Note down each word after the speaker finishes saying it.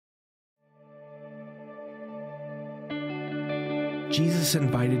Jesus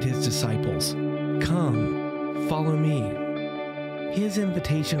invited his disciples, "Come, follow me." His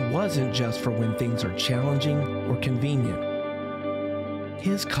invitation wasn't just for when things are challenging or convenient.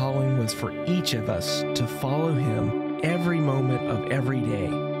 His calling was for each of us to follow him every moment of every day,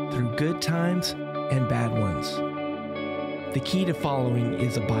 through good times and bad ones. The key to following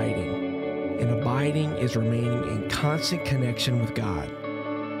is abiding, and abiding is remaining in constant connection with God.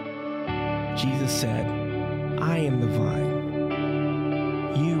 Jesus said, "I am the vine.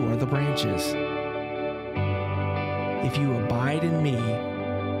 You are the branches. If you abide in me,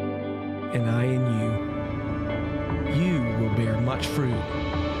 and I in you, you will bear much fruit."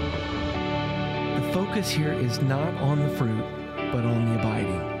 The focus here is not on the fruit, but on the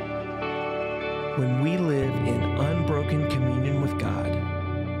abiding. When we live in unbroken communion with God,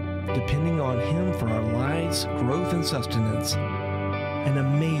 depending on him for our lives, growth, and sustenance, an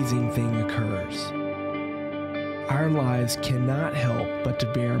amazing thing occurs. Our lives cannot help but to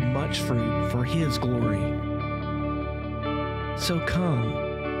bear much fruit for his glory. So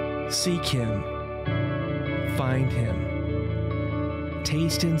come, seek him, find him,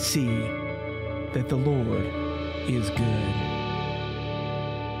 taste and see that the Lord is good.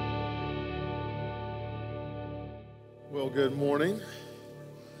 Well, good morning.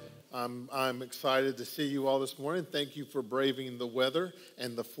 I'm excited to see you all this morning. Thank you for braving the weather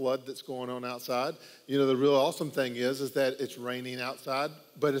and the flood that's going on outside. You know, the real awesome thing is that it's raining outside,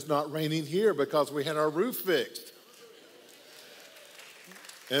 but it's not raining here because we had our roof fixed.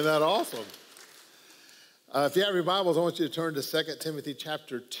 Isn't that awesome? If you have your Bibles, I want you to turn to 2 Timothy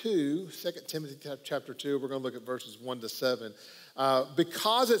chapter 2. 2 Timothy chapter 2, we're going to look at verses 1 to 7.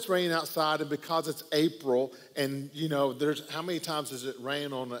 Because it's raining outside and because it's April, and you know, there's how many times does it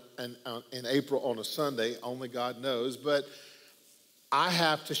rain in April on a Sunday? Only God knows. But I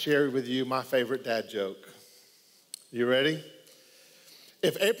have to share with you my favorite dad joke. You ready?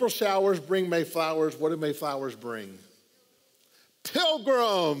 If April showers bring May flowers, what do May flowers bring?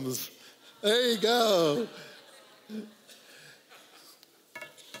 Pilgrims. There you go.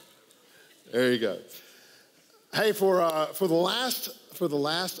 There you go. Hey, for the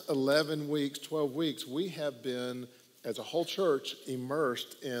last 11 weeks, 12 weeks, we have been, as a whole church,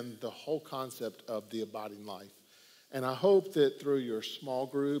 immersed in the whole concept of the abiding life. And I hope that through your small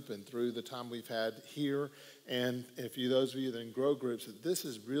group and through the time we've had here, and if you, those of you that are in grow groups, that this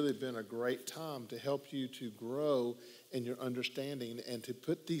has really been a great time to help you to grow in your understanding and to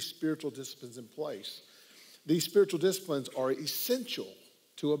put these spiritual disciplines in place. These spiritual disciplines are essential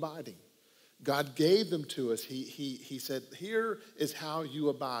to abiding. God gave them to us. He said, here is how you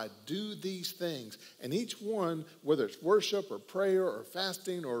abide. Do these things. And each one, whether it's worship or prayer or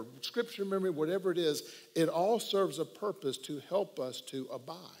fasting or scripture memory, whatever it is, it all serves a purpose to help us to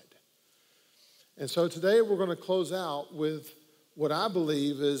abide. And so today we're going to close out with what I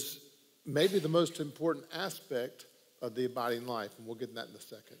believe is maybe the most important aspect of the abiding life. And we'll get to that in a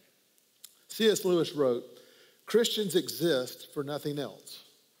second. C.S. Lewis wrote, "Christians exist for nothing else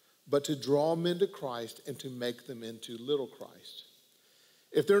but to draw men to Christ and to make them into little Christ.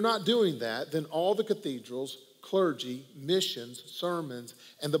 If they're not doing that, then all the cathedrals, clergy, missions, sermons,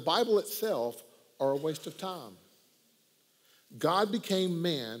 and the Bible itself are a waste of time. God became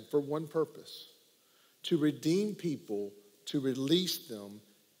man for one purpose, to redeem people, to release them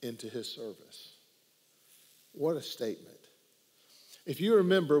into his service." What a statement. If you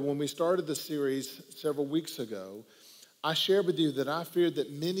remember when we started the series several weeks ago, I shared with you that I feared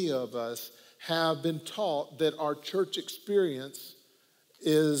that many of us have been taught that our church experience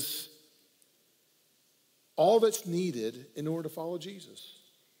is all that's needed in order to follow Jesus.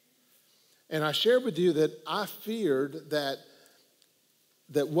 And I shared with you that I feared that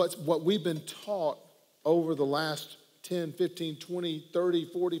what we've been taught over the last 10, 15, 20, 30,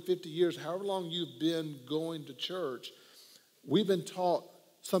 40, 50 years, however long you've been going to church, we've been taught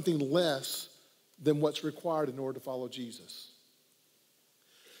something less than what's required in order to follow Jesus.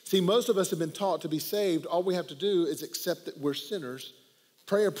 See, most of us have been taught to be saved. All we have to do is accept that we're sinners,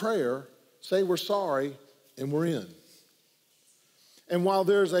 pray a prayer, say we're sorry, and we're in. And while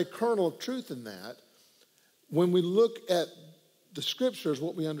there's a kernel of truth in that, when we look at the scriptures,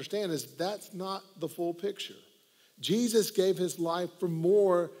 what we understand is that's not the full picture. Jesus gave his life for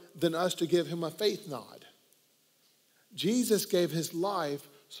more than us to give him a faith nod. Jesus gave his life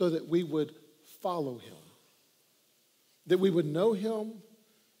so that we would follow him, that we would know him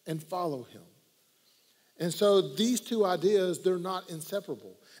and follow him. And so these two ideas, they're not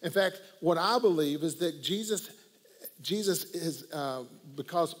inseparable. In fact, what I believe is that Jesus is,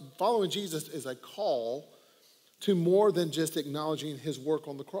 because following Jesus is a call to more than just acknowledging his work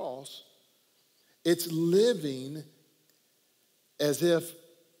on the cross. It's living as if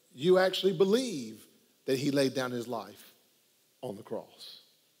you actually believe that he laid down his life on the cross.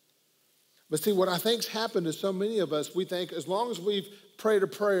 But see, what I think's happened to so many of us, we think as long as we've prayed a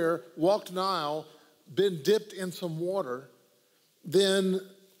prayer, walked an aisle, been dipped in some water, then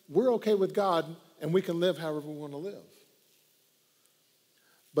we're okay with God and we can live however we want to live.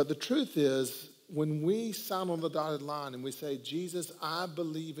 But the truth is, when we sign on the dotted line and we say, Jesus, I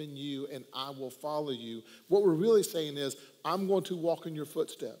believe in you and I will follow you, what we're really saying is, I'm going to walk in your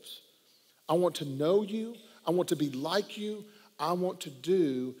footsteps. I want to know you. I want to be like you. I want to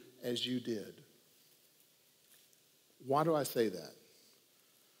do as you did. Why do I say that?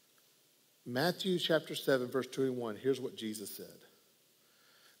 Matthew chapter 7, verse 21, here's what Jesus said.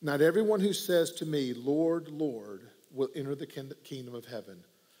 Not everyone who says to me, Lord, Lord, will enter the kingdom of heaven,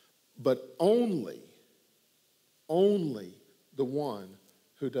 but only the one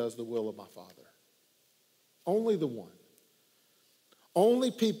who does the will of my Father. Only the one. Only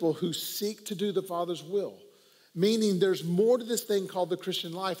people who seek to do the Father's will. Meaning there's more to this thing called the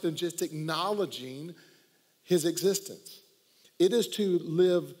Christian life than just acknowledging his existence. It is to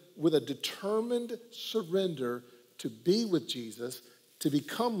live with a determined surrender to be with Jesus, to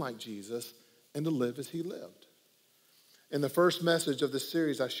become like Jesus, and to live as he lived. In the first message of this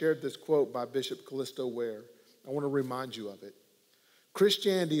series, I shared this quote by Bishop Callisto Ware. I want to remind you of it.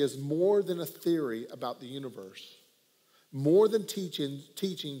 Christianity is more than a theory about the universe, more than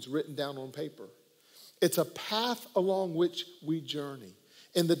teachings written down on paper. It's a path along which we journey.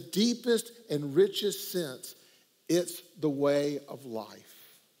 In the deepest and richest sense, it's the way of life.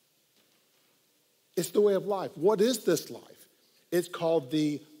 It's the way of life. What is this life? It's called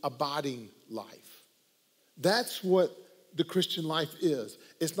the abiding life. That's what the Christian life is.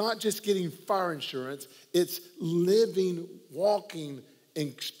 It's not just getting fire insurance. It's living, walking,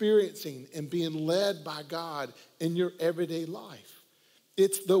 experiencing, and being led by God in your everyday life.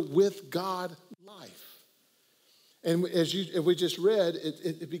 It's the with God life. And as we just read,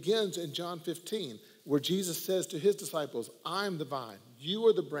 it begins in John 15, where Jesus says to his disciples, I am the vine, you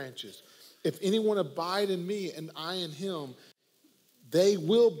are the branches. If anyone abide in me and I in him, they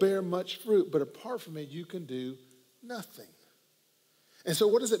will bear much fruit. But apart from it, you can do nothing. And so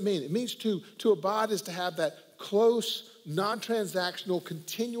what does it mean? It means to abide is to have that close, non-transactional,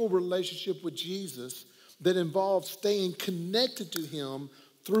 continual relationship with Jesus that involves staying connected to him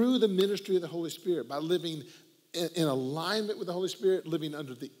through the ministry of the Holy Spirit, by living in alignment with the Holy Spirit, living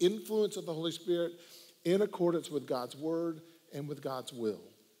under the influence of the Holy Spirit, in accordance with God's word and with God's will.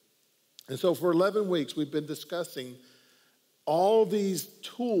 And so for 11 weeks, we've been discussing all these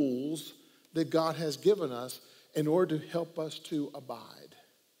tools that God has given us in order to help us to abide,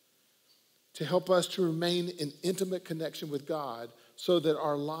 to help us to remain in intimate connection with God so that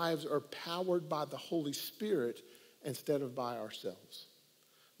our lives are powered by the Holy Spirit instead of by ourselves.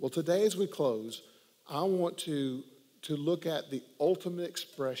 Well, today as we close, I want to look at the ultimate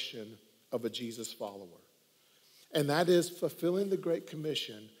expression of a Jesus follower. And that is fulfilling the Great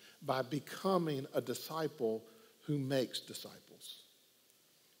Commission by becoming a disciple who makes disciples.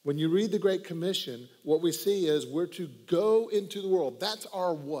 When you read the Great Commission, what we see is we're to go into the world. That's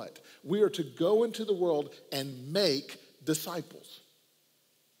our what? We are to go into the world and make disciples.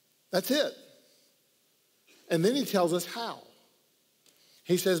 That's it. And then he tells us how.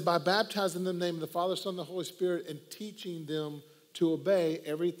 He says, by baptizing them in the name of the Father, Son, and the Holy Spirit, and teaching them to obey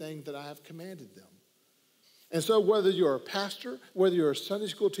everything that I have commanded them. And so whether you're a pastor, whether you're a Sunday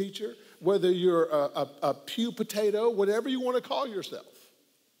school teacher, whether you're a pew potato, whatever you want to call yourself,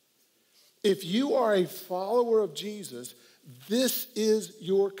 if you are a follower of Jesus, this is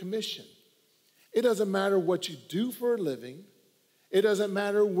your commission. It doesn't matter what you do for a living. It doesn't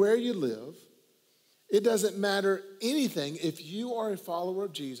matter where you live. It doesn't matter anything. If you are a follower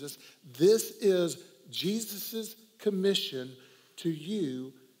of Jesus, this is Jesus' commission to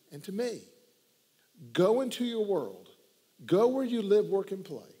you and to me. Go into your world. Go where you live, work, and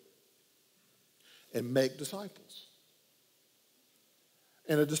play. And make disciples.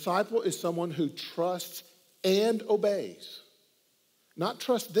 And a disciple is someone who trusts and obeys. Not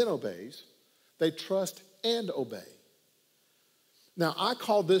trust then obeys. They trust and obey. Now, I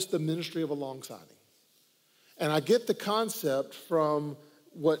call this the ministry of alongsiding. And I get the concept from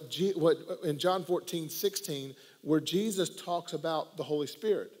what in John 14:16, where Jesus talks about the Holy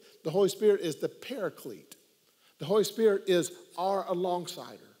Spirit. The Holy Spirit is the paraclete. The Holy Spirit is our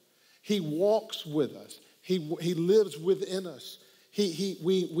alongsider. He walks with us. He lives within us.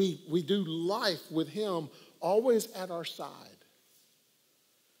 We do life with him always at our side.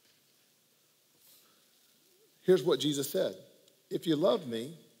 Here's what Jesus said. If you love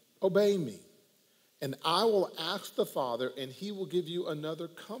me, obey me. And I will ask the Father, and he will give you another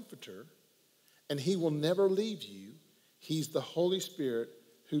comforter, and he will never leave you. He's the Holy Spirit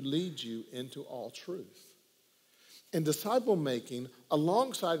who leads you into all truth. In disciple making,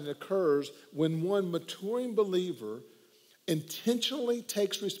 alongside it occurs when one maturing believer intentionally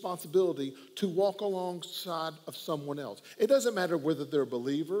takes responsibility to walk alongside of someone else. It doesn't matter whether they're a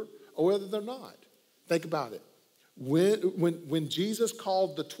believer or whether they're not. Think about it. When Jesus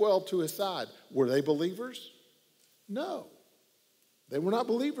called the 12 to his side, were they believers? No. They were not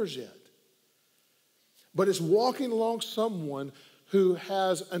believers yet. But it's walking along someone who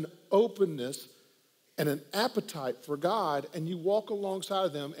has an openness and an appetite for God, and you walk alongside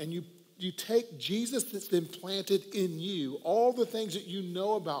of them, and you take Jesus that's been planted in you, all the things that you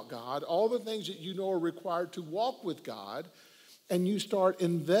know about God, all the things that you know are required to walk with God, and you start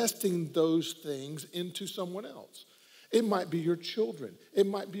investing those things into someone else. It might be your children. It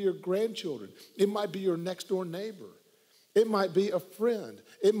might be your grandchildren. It might be your next door neighbor. It might be a friend.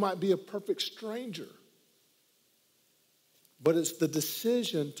 It might be a perfect stranger. But it's the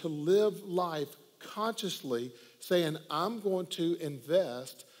decision to live life consciously, saying, I'm going to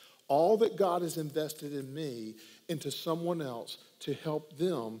invest all that God has invested in me into someone else to help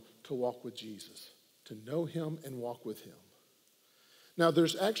them to walk with Jesus, to know him and walk with him. Now,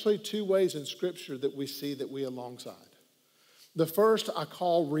 there's actually two ways in Scripture that we see that we alongside. The first I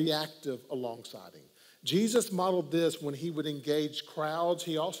call reactive alongsiding. Jesus modeled this when he would engage crowds.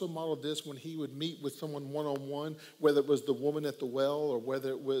 He also modeled this when he would meet with someone one-on-one, whether it was the woman at the well or whether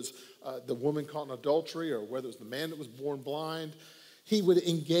it was the woman caught in adultery or whether it was the man that was born blind. He would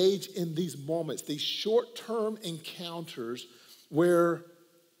engage in these moments, these short-term encounters where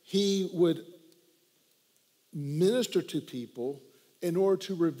he would minister to people in order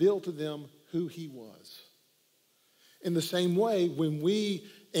to reveal to them who he was. In the same way, when we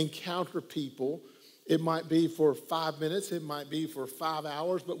encounter people, it might be for 5 minutes, it might be for 5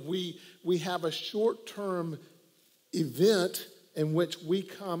 hours, but we have a short-term event in which we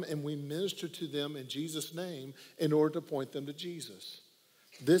come and we minister to them in Jesus' name in order to point them to Jesus.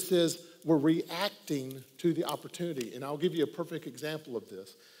 This is, we're reacting to the opportunity. And I'll give you a perfect example of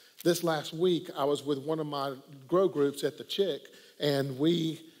this. This last week, I was with one of my grow groups at the Chick, and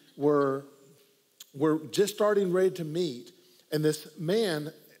we were just starting ready to meet. And this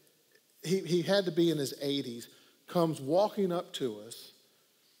man, he had to be in his 80s, comes walking up to us,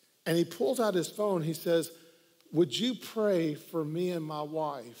 and he pulls out his phone. He says, would you pray for me and my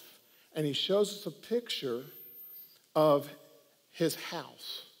wife? And he shows us a picture of his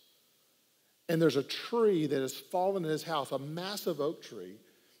house. And there's a tree that has fallen in his house, a massive oak tree,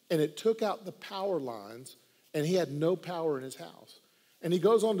 and it took out the power lines, and he had no power in his house. And he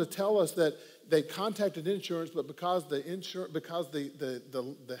goes on to tell us that they contacted insurance, but because the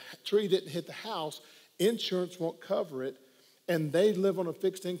tree didn't hit the house, insurance won't cover it, and they live on a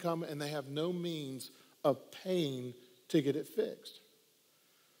fixed income, and they have no means of paying to get it fixed.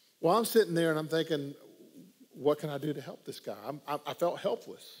 Well, I'm sitting there, and I'm thinking, what can I do to help this guy? I felt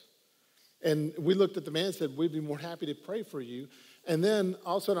helpless. And we looked at the man and said, we'd be more happy to pray for you. And then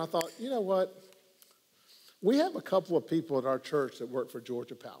all of a sudden I thought, you know what? We have a couple of people at our church that work for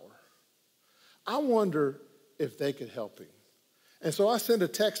Georgia Power. I wonder if they could help him. And so I sent a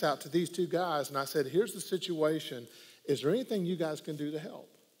text out to these two guys, and I said, here's the situation. Is there anything you guys can do to help?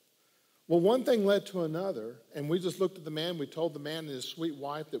 Well, one thing led to another, and we just looked at the man. We told the man and his sweet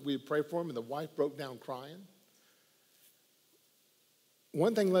wife that we would pray for him, and the wife broke down crying.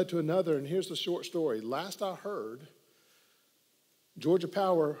 One thing led to another, and here's the short story. Last I heard, Georgia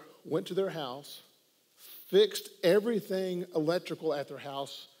Power went to their house, fixed everything electrical at their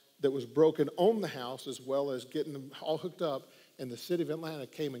house that was broken on the house, as well as getting them all hooked up, and the city of Atlanta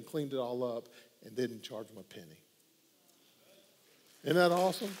came and cleaned it all up and didn't charge them a penny. Isn't that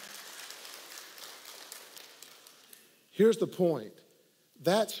awesome? Here's the point.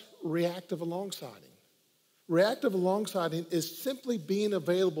 That's reactive alongsiding. Reactive alongsiding is simply being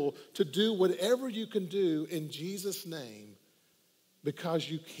available to do whatever you can do in Jesus' name because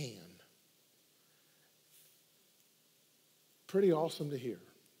you can. Pretty awesome to hear.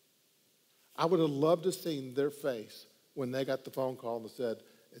 I would have loved to have seen their face when they got the phone call and said,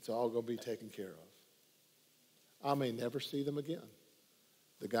 it's all going to be taken care of. I may never see them again.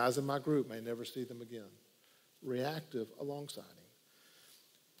 The guys in my group may never see them again. Reactive alongsiding.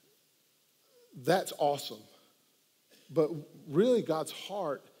 That's awesome. But really, God's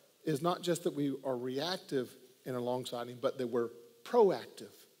heart is not just that we are reactive in alongsiding, but that we're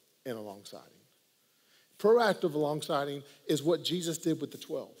proactive in alongsiding. Proactive alongsiding is what Jesus did with the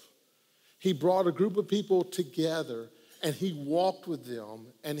 12. He brought a group of people together, and he walked with them,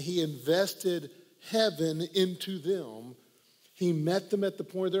 and he invested heaven into them. He met them at the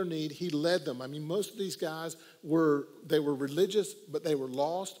point of their need. He led them. I mean, most of these guys were religious, but they were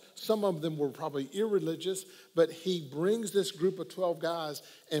lost. Some of them were probably irreligious, but he brings this group of 12 guys,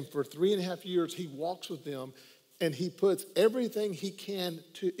 and for 3.5 years, he walks with them, and he puts everything he can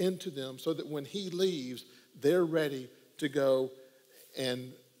into them so that when he leaves, they're ready to go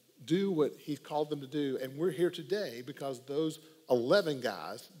and do what he's called them to do. And we're here today because those 11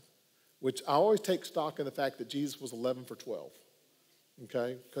 guys, which I always take stock in the fact that Jesus was 11 for 12.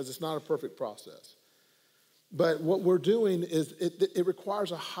 Okay, because it's not a perfect process. But what we're doing is it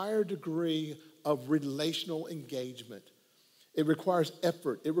requires a higher degree of relational engagement. It requires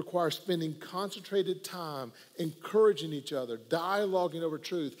effort. It requires spending concentrated time encouraging each other, dialoguing over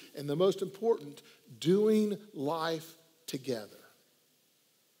truth, and the most important, doing life together.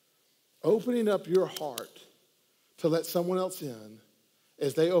 Opening up your heart to let someone else in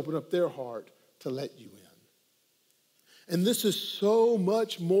as they open up their heart to let you in. And this is so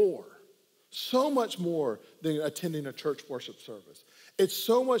much more than attending a church worship service. It's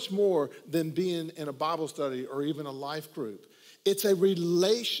so much more than being in a Bible study or even a life group. It's a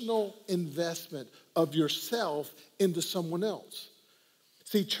relational investment of yourself into someone else.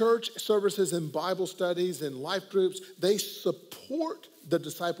 See, church services and Bible studies and life groups, they support the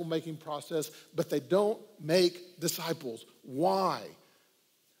disciple-making process, but they don't make disciples. Why?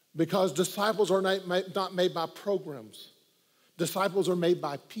 Because disciples are not made by programs. Disciples are made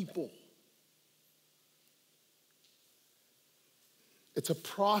by people. It's a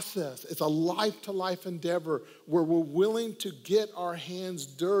process. It's a life-to-life endeavor where we're willing to get our hands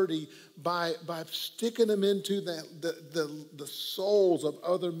dirty by sticking them into the souls of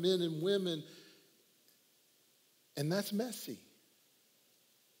other men and women. And that's messy.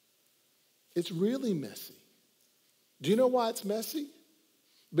 It's really messy. Do you know why it's messy?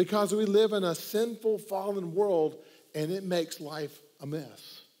 Because we live in a sinful, fallen world, and it makes life a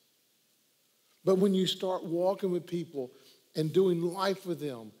mess. But when you start walking with people and doing life with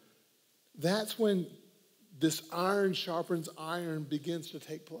them, that's when this iron sharpens iron begins to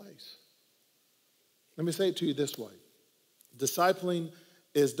take place. Let me say it to you this way. Discipling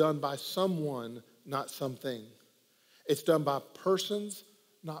is done by someone, not something. It's done by persons,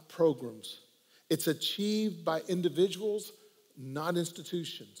 not programs. It's achieved by individuals, not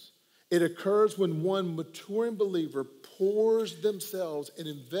institutions. It occurs when one maturing believer pours themselves and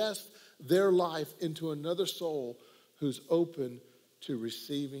invests their life into another soul who's open to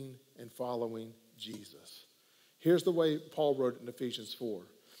receiving and following Jesus. Here's the way Paul wrote it in Ephesians 4.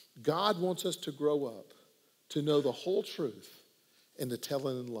 God wants us to grow up, to know the whole truth, and to tell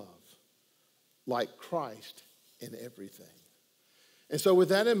it in love, like Christ in everything. And so with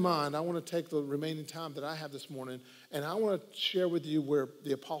that in mind, I want to take the remaining time that I have this morning, and I want to share with you where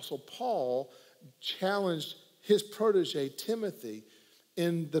the Apostle Paul challenged his protege, Timothy,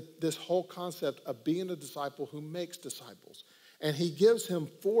 in this whole concept of being a disciple who makes disciples. And he gives him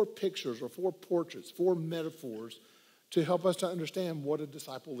 4 pictures or 4 portraits, 4 metaphors to help us to understand what a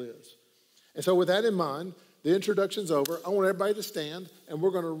disciple is. And so with that in mind, the introduction's over. I want everybody to stand, and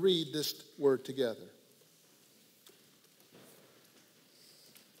we're going to read this word together.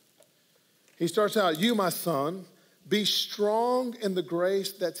 He starts out, you, my son, be strong in the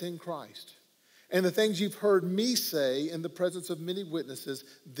grace that's in Christ. And the things you've heard me say in the presence of many witnesses,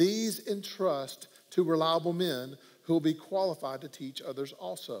 these entrust to reliable men who will be qualified to teach others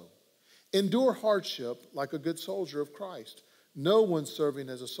also. Endure hardship like a good soldier of Christ. No one serving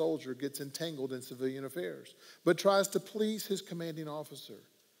as a soldier gets entangled in civilian affairs, but tries to please his commanding officer.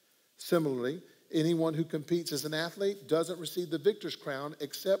 Similarly, anyone who competes as an athlete doesn't receive the victor's crown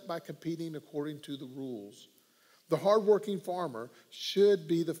except by competing according to the rules. The hardworking farmer should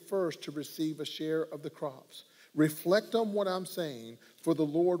be the first to receive a share of the crops. Reflect on what I'm saying, for the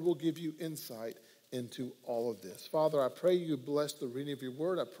Lord will give you insight into all of this. Father, I pray you bless the reading of your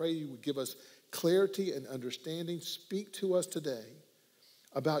word. I pray you would give us clarity and understanding. Speak to us today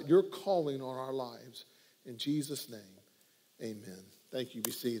about your calling on our lives. In Jesus' name, amen. Thank you.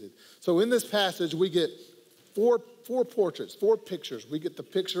 Be seated. So in this passage, we get four portraits, 4 pictures. We get the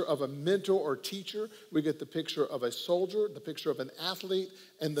picture of a mentor or teacher. We get the picture of a soldier, the picture of an athlete,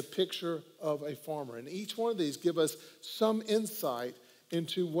 and the picture of a farmer. And each one of these give us some insight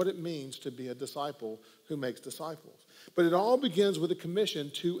into what it means to be a disciple who makes disciples. But it all begins with a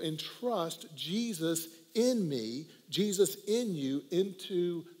commission to entrust Jesus in me, Jesus in you,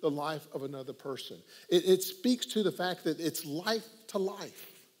 into the life of another person. It speaks to the fact that it's life to life.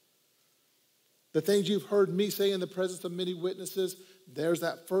 The things you've heard me say in the presence of many witnesses, there's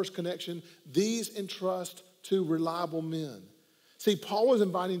that first connection. These entrust to reliable men. See, Paul was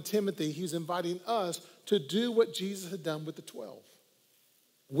inviting Timothy, he's inviting us to do what Jesus had done with the 12,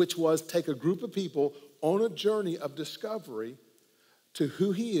 which was take a group of people on a journey of discovery to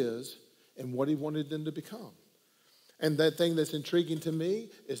who he is and what he wanted them to become. And that thing that's intriguing to me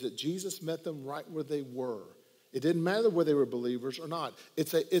is that Jesus met them right where they were. It didn't matter whether they were believers or not.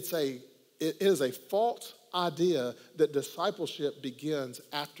 It is a false idea that discipleship begins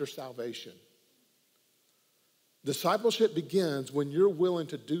after salvation. Discipleship begins when you're willing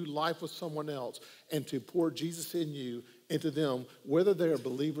to do life with someone else and to pour Jesus in you into them, whether they are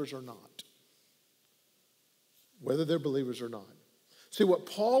believers or not. Whether they're believers or not. See, what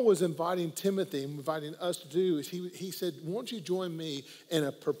Paul was inviting Timothy and inviting us to do is he said, won't you join me in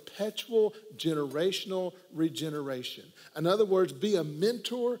a perpetual generational regeneration? In other words, be a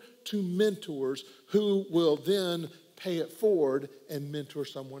mentor to mentors who will then pay it forward and mentor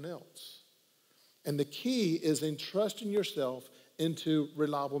someone else. And the key is entrusting yourself into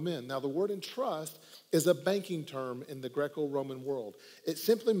reliable men. Now, the word entrust is a banking term in the Greco-Roman world. It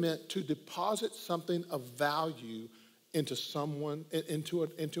simply meant to deposit something of value into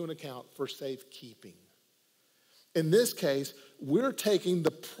an account for safekeeping. In this case, we're taking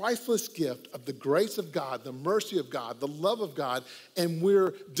the priceless gift of the grace of God, the mercy of God, the love of God, and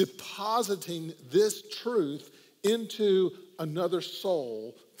we're depositing this truth into another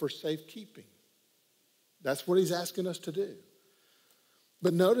soul for safekeeping. That's what he's asking us to do.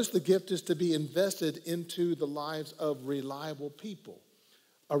 But notice the gift is to be invested into the lives of reliable people.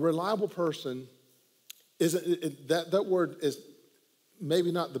 A reliable person that word is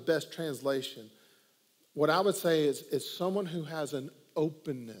maybe not the best translation. What I would say is someone who has an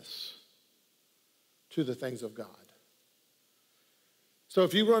openness to the things of God. So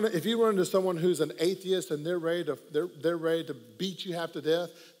if you run into someone who's an atheist and they're ready to beat you half to death,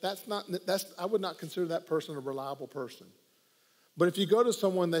 I would not consider that person a reliable person. But if you go to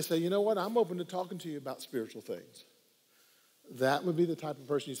someone, they say, you know what, I'm open to talking to you about spiritual things. That would be the type of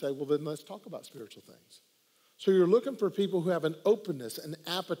person you say, well, then let's talk about spiritual things. So you're looking for people who have an openness, an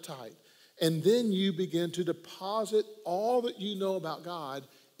appetite, and then you begin to deposit all that you know about God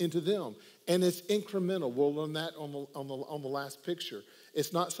into them. And it's incremental. We'll learn that on the last picture.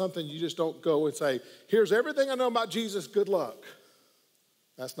 It's not something you just don't go and say, here's everything I know about Jesus, good luck.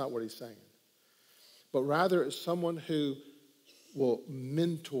 That's not what he's saying. But rather it's someone who will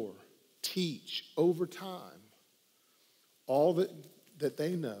mentor, teach over time all that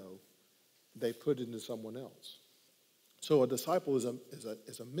they know, they put into someone else. So a disciple is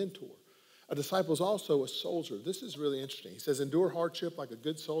a mentor. A disciple is also a soldier. This is really interesting. He says, endure hardship like a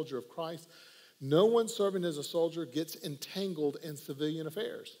good soldier of Christ. No one serving as a soldier gets entangled in civilian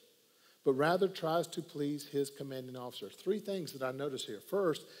affairs, but rather tries to please his commanding officer. Three things that I notice here.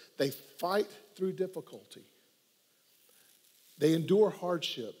 First, they fight through difficulty. They endure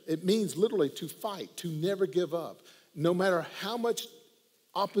hardship. It means literally to fight, to never give up. No matter how much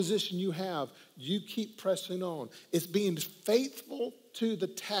opposition you have, you keep pressing on. It's being faithful to the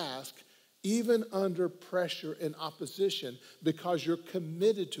task even under pressure and opposition because you're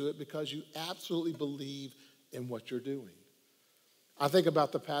committed to it, because you absolutely believe in what you're doing. I think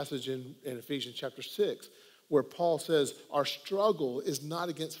about the passage in Ephesians chapter 6 where Paul says our struggle is not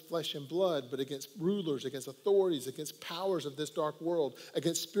against flesh and blood, but against rulers, against authorities, against powers of this dark world,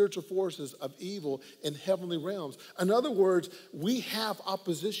 against spiritual forces of evil in heavenly realms. In other words, we have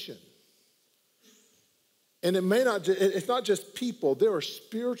opposition. And it's not just people. There are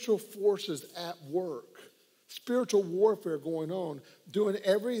spiritual forces at work, spiritual warfare going on, doing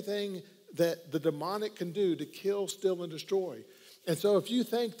everything that the demonic can do to kill, steal, and destroy. And so if you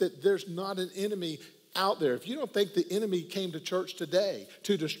think that there's not an enemy out there, if you don't think the enemy came to church today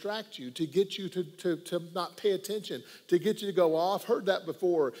to distract you, to get you to not pay attention, to get you to go, oh, I've heard that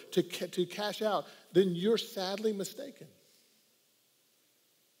before, to cash out, then you're sadly mistaken.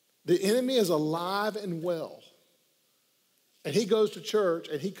 The enemy is alive and well. And he goes to church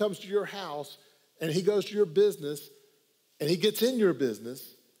and he comes to your house and he goes to your business and he gets in your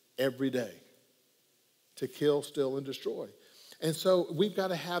business every day to kill, steal, and destroy. And so we've got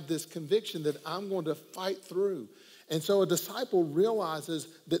to have this conviction that I'm going to fight through. And so a disciple realizes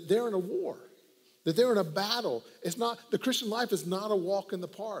that they're in a war, that they're in a battle. The Christian life is not a walk in the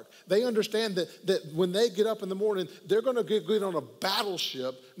park. They understand that when they get up in the morning, they're going to get on a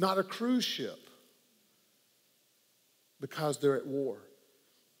battleship, not a cruise ship, because they're at war.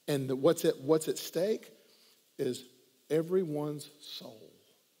 And what's at stake is everyone's soul.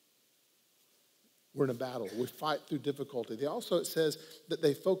 We're in a battle. We fight through difficulty. It says that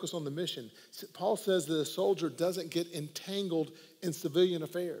they focus on the mission. Paul says that a soldier doesn't get entangled in civilian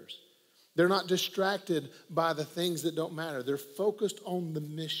affairs. They're not distracted by the things that don't matter. They're focused on the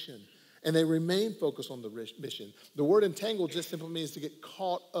mission, and they remain focused on the mission. The word entangled just simply means to get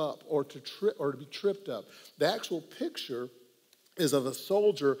caught up or to be tripped up. The actual picture is of a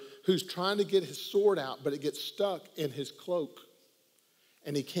soldier who's trying to get his sword out, but it gets stuck in his cloak,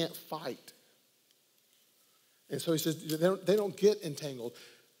 and he can't fight. And so he says they don't get entangled.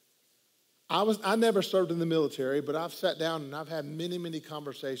 I never served in the military, but I've sat down and I've had many, many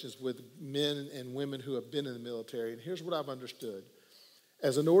conversations with men and women who have been in the military. And here's what I've understood.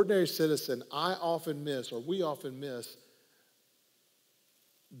 As an ordinary citizen, we often miss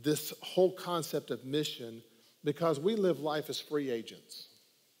this whole concept of mission because we live life as free agents.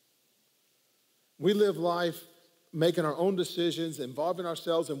 We live life making our own decisions, involving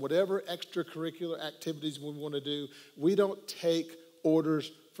ourselves in whatever extracurricular activities we want to do. We don't take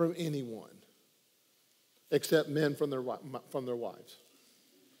orders from anyone except men from their wives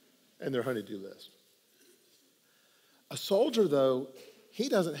and their honey-do list. A soldier, though, he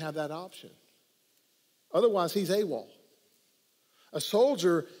doesn't have that option. Otherwise, he's AWOL. A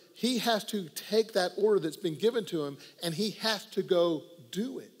soldier, he has to take that order that's been given to him, and he has to go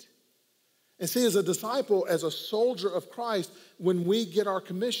do it. And see, as a disciple, as a soldier of Christ, when we get our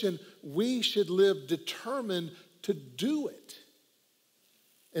commission, we should live determined to do it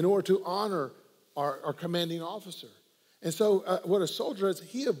in order to honor our commanding officer. And so what a soldier is,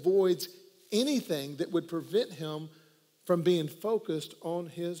 he avoids anything that would prevent him from being focused on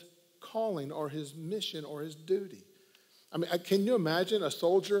his calling or his mission or his duty. I mean, can you imagine a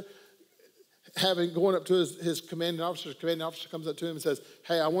soldier going up to his commanding officer comes up to him and says,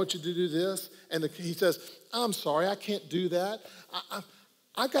 hey, I want you to do this. And he says, I'm sorry, I can't do that.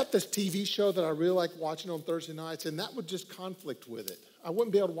 I got this TV show that I really like watching on Thursday nights, and that would just conflict with it. I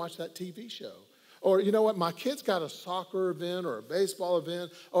wouldn't be able to watch that TV show. Or, you know what, my kid's got a soccer event or a baseball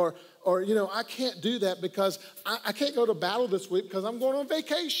event. Or you know, I can't do that because I can't go to battle this week because I'm going on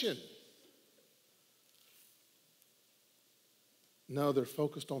vacation. No, they're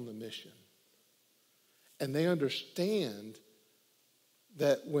focused on the mission. And they understand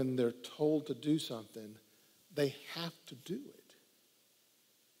that when they're told to do something, they have to do it.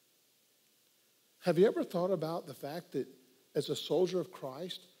 Have you ever thought about the fact that as a soldier of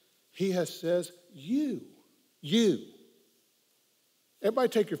Christ, he says, you. Everybody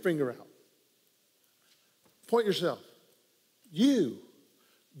take your finger out. Point yourself. You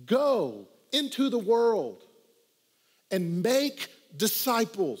go into the world and make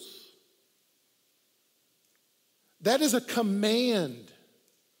disciples. That is a command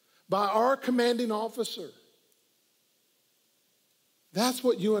by our commanding officer. That's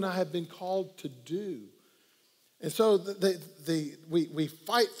what you and I have been called to do. And so we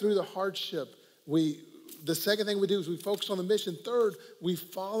fight through the hardship. The second thing we do is we focus on the mission. Third, we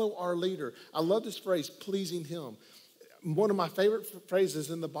follow our leader. I love this phrase, pleasing him. One of my favorite phrases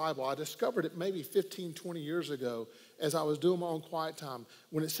in the Bible, I discovered it maybe 15, 20 years ago as I was doing my own quiet time.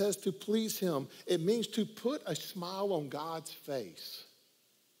 When it says to please him, it means to put a smile on God's face.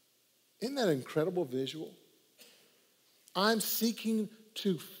 Isn't that an incredible visual? I'm seeking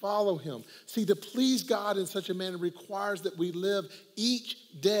to follow him. See, to please God in such a manner requires that we live each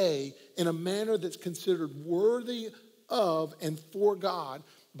day in a manner that's considered worthy of and for God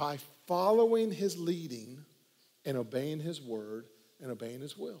by following his leading and obeying his word and obeying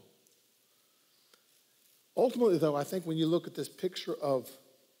his will. Ultimately, though, I think when you look at this picture of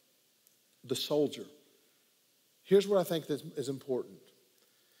the soldier, here's what I think is important.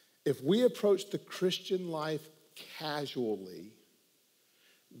 If we approach the Christian life casually,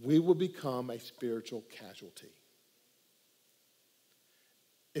 we will become a spiritual casualty.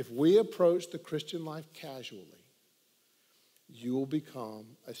 If we approach the Christian life casually, you will become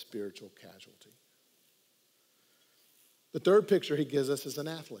a spiritual casualty. The third picture he gives us is an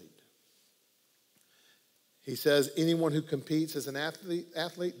athlete. He says anyone who competes as an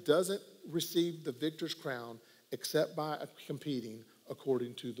athlete doesn't receive the victor's crown except by competing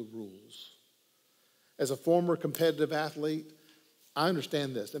according to the rules. As a former competitive athlete, I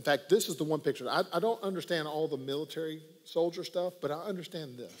understand this. In fact, this is the one picture. I don't understand all the military soldier stuff, but I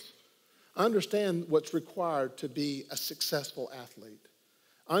understand this. I understand what's required to be a successful athlete.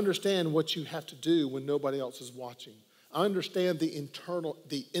 I understand what you have to do when nobody else is watching. I understand the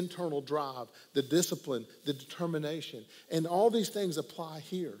internal drive, the discipline, the determination, and all these things apply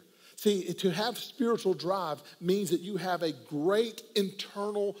here. See, to have spiritual drive means that you have a great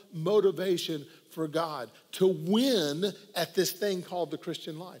internal motivation for God to win at this thing called the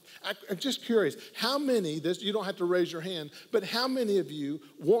Christian life. I'm just curious, how many, you don't have to raise your hand, but how many of you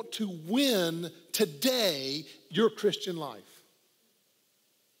want to win today your Christian life?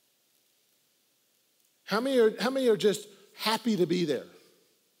 How many are just happy to be there?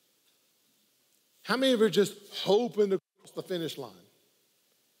 How many of you are just hoping to cross the finish line?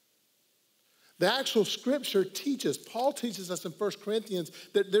 The actual scripture teaches, Paul teaches us in 1 Corinthians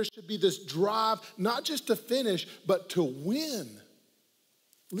that there should be this drive, not just to finish, but to win.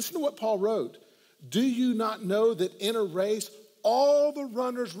 Listen to what Paul wrote. Do you not know that in a race, all the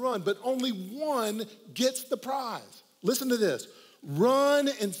runners run, but only one gets the prize? Listen to this. Run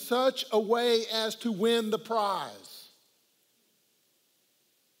in such a way as to win the prize.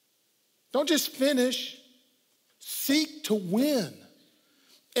 Don't just finish. Seek to win.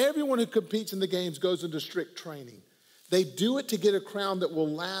 Everyone who competes in the games goes into strict training. They do it to get a crown that will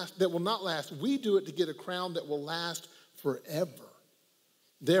not last. We do it to get a crown that will last forever.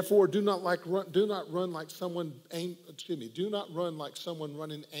 Therefore, do not run like someone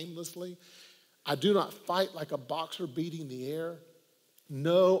running aimlessly. I do not fight like a boxer beating the air.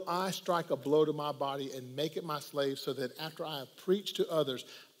 No, I strike a blow to my body and make it my slave so that after I have preached to others,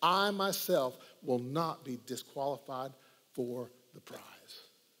 I myself will not be disqualified for the prize.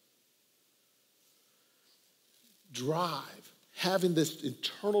 Drive, having this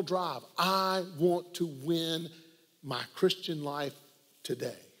internal drive. I want to win my Christian life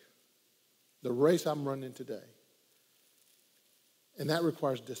today. The race I'm running today. And that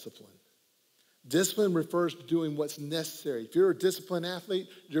requires discipline. Discipline refers to doing what's necessary. If you're a disciplined athlete,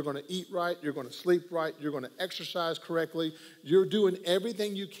 you're going to eat right, you're going to sleep right, you're going to exercise correctly. You're doing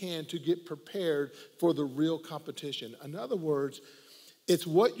everything you can to get prepared for the real competition. In other words, it's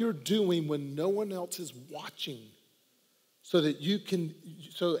what you're doing when no one else is watching so at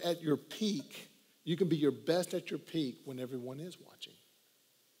your peak, you can be your best at your peak when everyone is watching.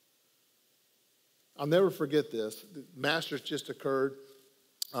 I'll never forget this. The Masters just occurred.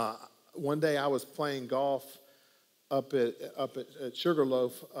 One day I was playing golf up at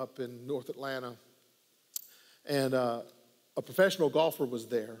Sugarloaf up in North Atlanta, and a professional golfer was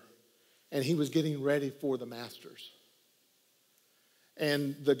there, and he was getting ready for the Masters.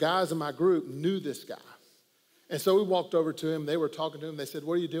 And the guys in my group knew this guy. And so we walked over to him. They were talking to him. They said,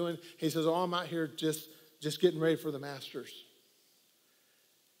 "What are you doing?" He says, "Oh, I'm out here just getting ready for the Masters."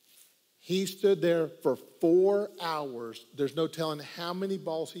 He stood there for 4 hours. There's no telling how many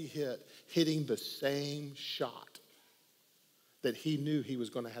balls he hit, hitting the same shot that he knew he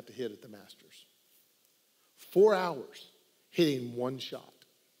was going to have to hit at the Masters. 4 hours hitting one shot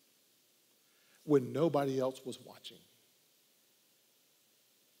when nobody else was watching.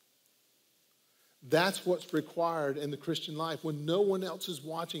 That's what's required in the Christian life. When no one else is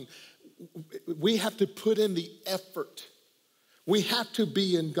watching, we have to put in the effort. We have to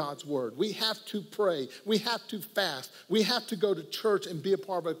be in God's word. We have to pray. We have to fast. We have to go to church and be a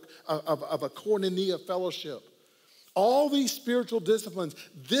part of a koinonia fellowship. All these spiritual disciplines,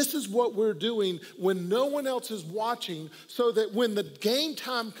 this is what we're doing when no one else is watching so that when the game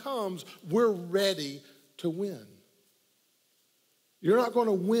time comes, we're ready to win. You're not going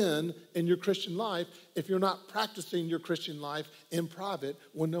to win in your Christian life if you're not practicing your Christian life in private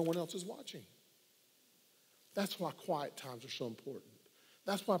when no one else is watching. That's why quiet times are so important.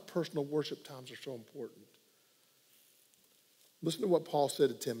 That's why personal worship times are so important. Listen to what Paul said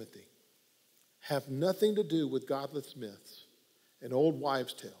to Timothy. Have nothing to do with godless myths and old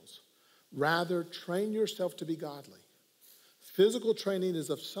wives' tales. Rather, train yourself to be godly. Physical training is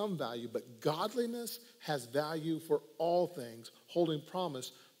of some value, but godliness has value for all things, holding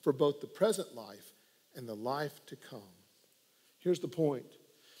promise for both the present life and the life to come. Here's the point.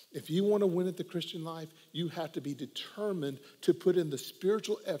 If you want to win at the Christian life, you have to be determined to put in the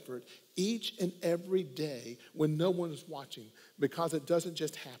spiritual effort each and every day when no one is watching, because it doesn't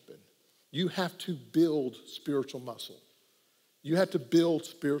just happen. You have to build spiritual muscle. You have to build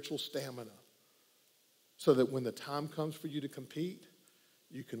spiritual stamina so that when the time comes for you to compete,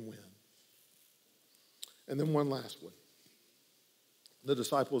 you can win. And then one last one. The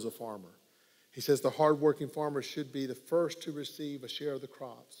disciple is a farmer. He says the hardworking farmer should be the first to receive a share of the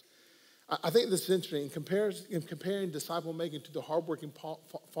crops. I think this is interesting. In comparing disciple making to the hardworking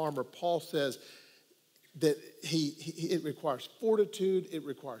farmer, Paul says that it requires fortitude, it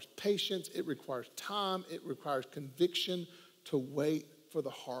requires patience, it requires time, it requires conviction to wait for the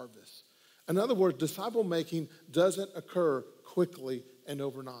harvest. In other words, disciple making doesn't occur quickly and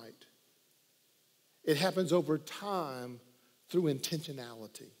overnight. It happens over time through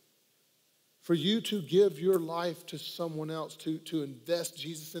intentionality. For you to give your life to someone else, to invest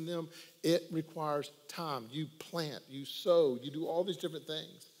Jesus in them, it requires time. You plant, you sow, you do all these different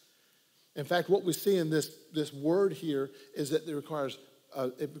things. In fact, what we see in this word here is that it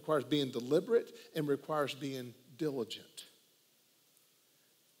requires being deliberate and requires being diligent.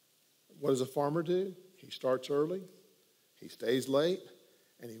 What does a farmer do? He starts early, he stays late,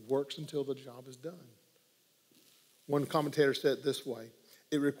 and he works until the job is done. One commentator said it this way: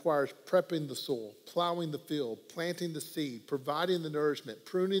 it requires prepping the soil, plowing the field, planting the seed, providing the nourishment,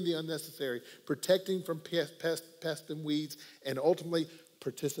 pruning the unnecessary, protecting from pests and weeds, and ultimately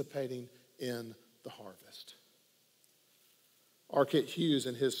participating in the harvest. R. Kent Hughes,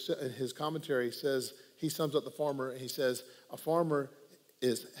 in his commentary, says, he sums up the farmer, and he says, a farmer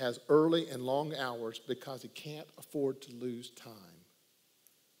has early and long hours because he can't afford to lose time.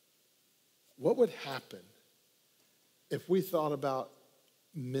 What would happen if we thought about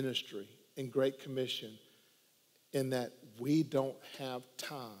ministry and Great Commission in that we don't have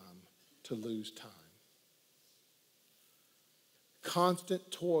time to lose time?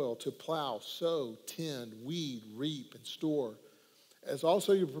 Constant toil to plow, sow, tend, weed, reap, and store, as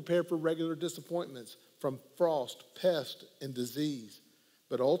also you prepare for regular disappointments from frost, pest, and disease.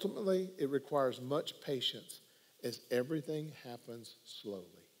 But ultimately, it requires much patience as everything happens slowly.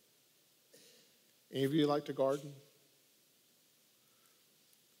 Any of you like to garden?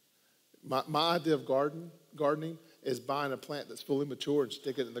 My idea of gardening is buying a plant that's fully mature and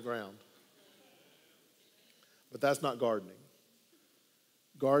stick it in the ground. But that's not gardening.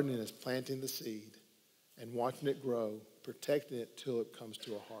 Gardening is planting the seed and watching it grow, protecting it till it comes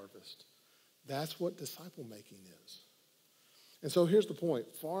to a harvest. That's what disciple making is. And so here's the point.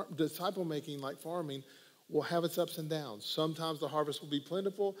 Disciple making, like farming, will have its ups and downs. Sometimes the harvest will be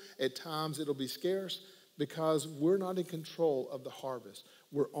plentiful. At times it'll be scarce because we're not in control of the harvest.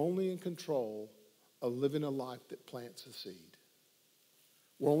 We're only in control of living a life that plants a seed.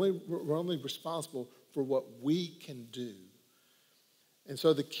 We're only responsible for what we can do. And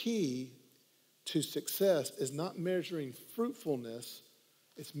so the key to success is not measuring fruitfulness,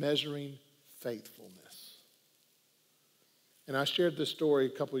 it's measuring faithfulness. And I shared this story a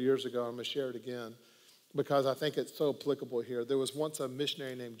couple of years ago. I'm going to share it again because I think it's so applicable here. There was once a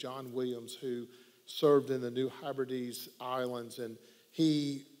missionary named John Williams who served in the New Hebrides Islands, and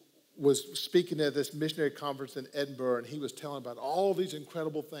he was speaking at this missionary conference in Edinburgh, and he was telling about all these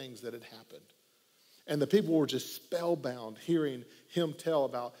incredible things that had happened. And the people were just spellbound hearing him tell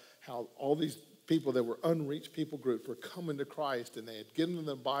about how all these people that were unreached people groups were coming to Christ, and they had given them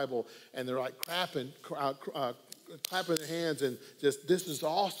the Bible, and they're like clapping their hands and just, this is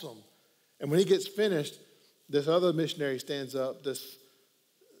awesome. And when he gets finished, this other missionary stands up, this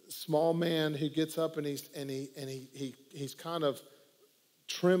small man who gets up, and he's kind of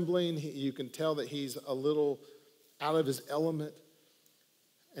trembling. You can tell that he's a little out of his element.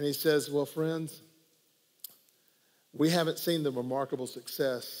 And he says, well, friends, we haven't seen the remarkable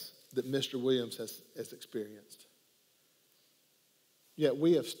success that Mr. Williams has experienced. Yet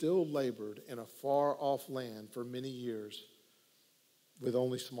we have still labored in a far-off land for many years with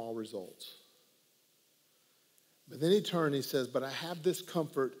only small results. But then he turned and he says, but I have this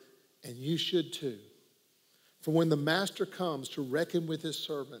comfort, and you should too. For when the master comes to reckon with his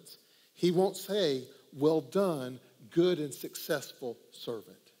servants, he won't say, well done, good and successful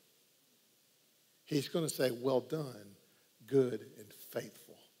servant. He's going to say, well done, good and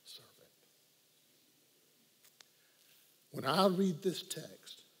faithful servant. When I read this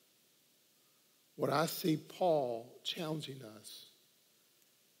text, what I see Paul challenging us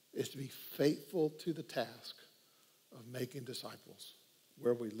is to be faithful to the task of making disciples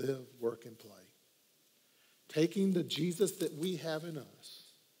where we live, work, and play. Taking the Jesus that we have in us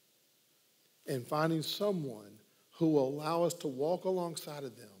and finding someone who will allow us to walk alongside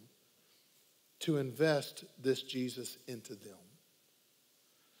of them to invest this Jesus into them.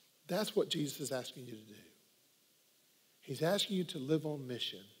 That's what Jesus is asking you to do. He's asking you to live on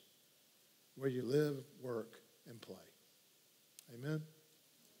mission where you live, work, and play. Amen.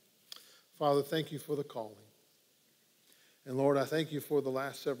 Father, thank you for the calling. And Lord, I thank you for the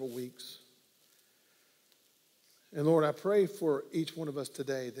last several weeks. And Lord, I pray for each one of us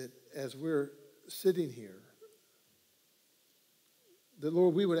today that as we're sitting here, that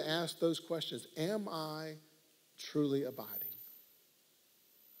Lord, we would ask those questions. Am I truly abiding?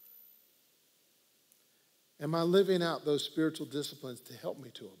 Am I living out those spiritual disciplines to help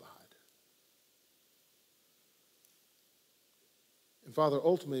me to abide? And Father,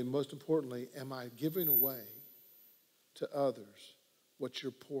 ultimately, most importantly, am I giving away to others what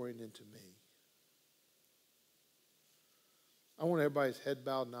you're pouring into me? I want everybody's head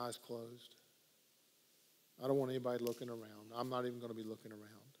bowed and eyes closed. I don't want anybody looking around. I'm not even going to be looking around.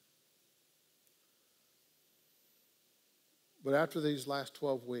 But after these last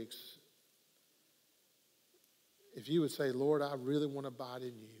 12 weeks, if you would say, Lord, I really want to abide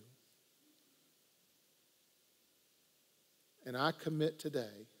in you. And I commit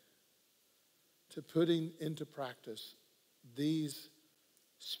today to putting into practice these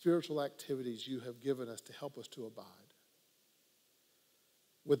spiritual activities you have given us to help us to abide,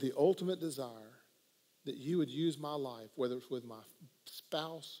 with the ultimate desire that you would use my life, whether it's with my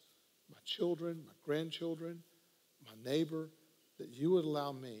spouse, my children, my grandchildren, my neighbor, that you would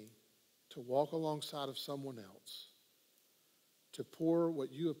allow me to walk alongside of someone else, to pour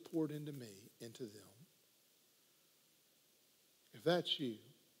what you have poured into me into them. If that's you,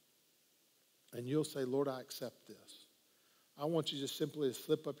 and you'll say, Lord, I accept this, I want you just simply to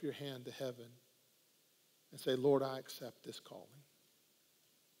slip up your hand to heaven and say, Lord, I accept this calling.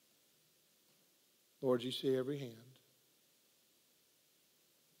 Lord, you see every hand.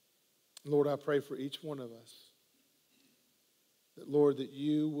 Lord, I pray for each one of us that, Lord, that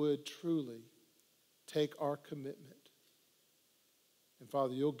you would truly take our commitment. And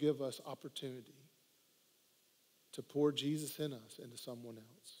Father, you'll give us opportunity to pour Jesus in us into someone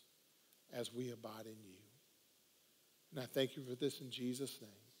else as we abide in you. And I thank you for this in Jesus'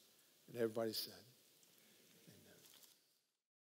 name. And everybody said,